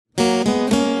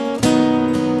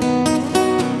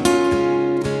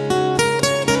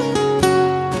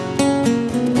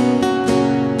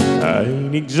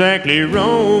exactly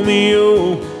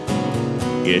Romeo.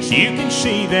 Guess you can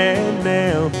see that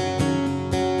now.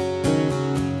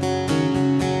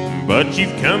 But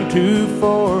you've come too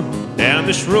far down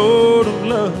this road of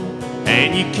love,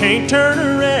 and you can't turn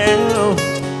around.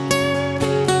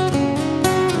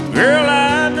 Girl,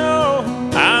 I know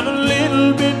I'm a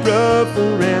little bit rough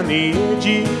around the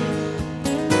edges,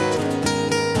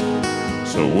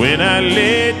 so when I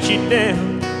let you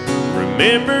down,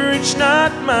 remember it's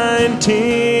not my intentions.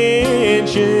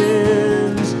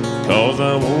 'Cause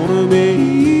I wanna be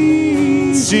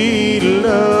easy to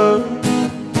love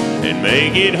and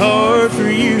make it hard for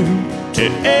you to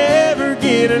ever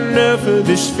get enough of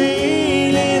this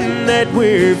feeling that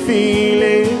we're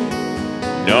feeling.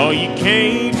 No, you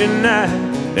can't deny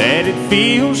that it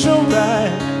feels so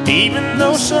right, even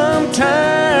though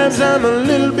sometimes I'm a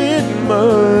little bit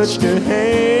much to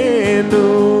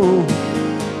handle.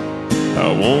 I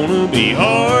wanna be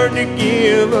hard to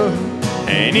give up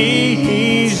and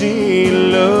easy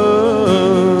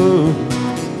love.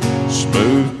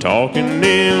 Smooth talking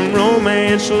and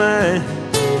romance line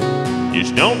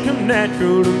just don't come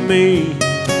natural to me.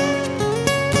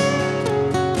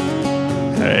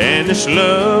 And this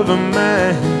love of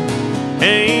mine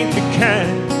ain't the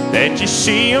kind that you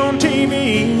see on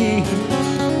TV.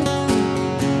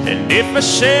 And if I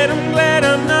said I'm glad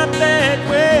I'm not that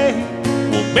way,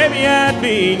 well, baby, I'd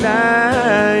be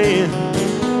lying.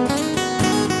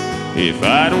 If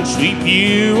I don't sweep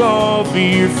you off of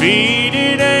your feet,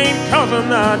 it ain't 'cause I'm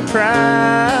not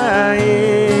trying.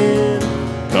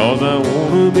 'Cause I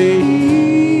wanna be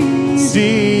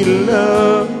easy to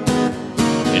love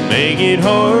and make it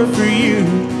hard for you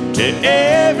to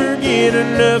ever get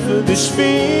enough of this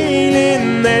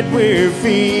feeling that we're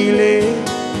feeling.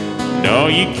 No,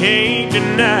 you can't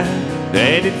deny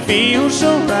that it feels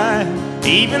so right,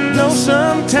 even though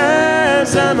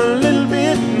sometimes I'm a little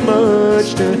bit much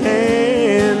to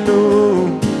handle.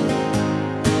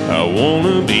 I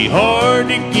wanna be hard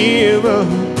to give up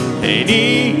and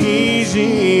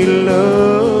easy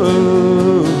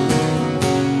love.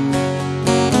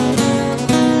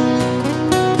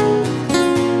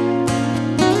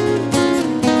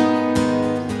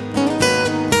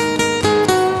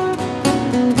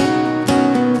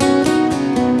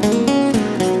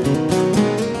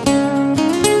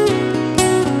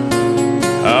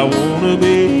 I wanna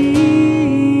be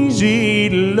easy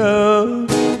to love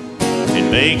and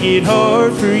make it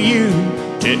hard for you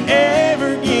to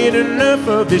ever get enough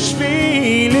of this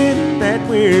feeling that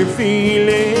we're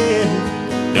feeling.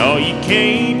 No, you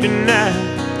can't deny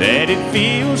that it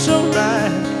feels so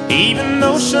right, even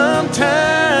though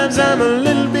sometimes I'm a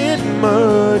little bit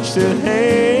much to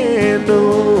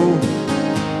handle.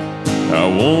 I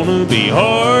wanna be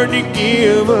hard to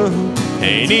give up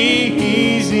and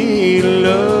easy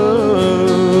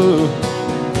love.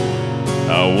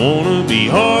 I wanna be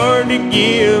hard to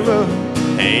give up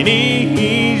and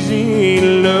easy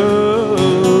love.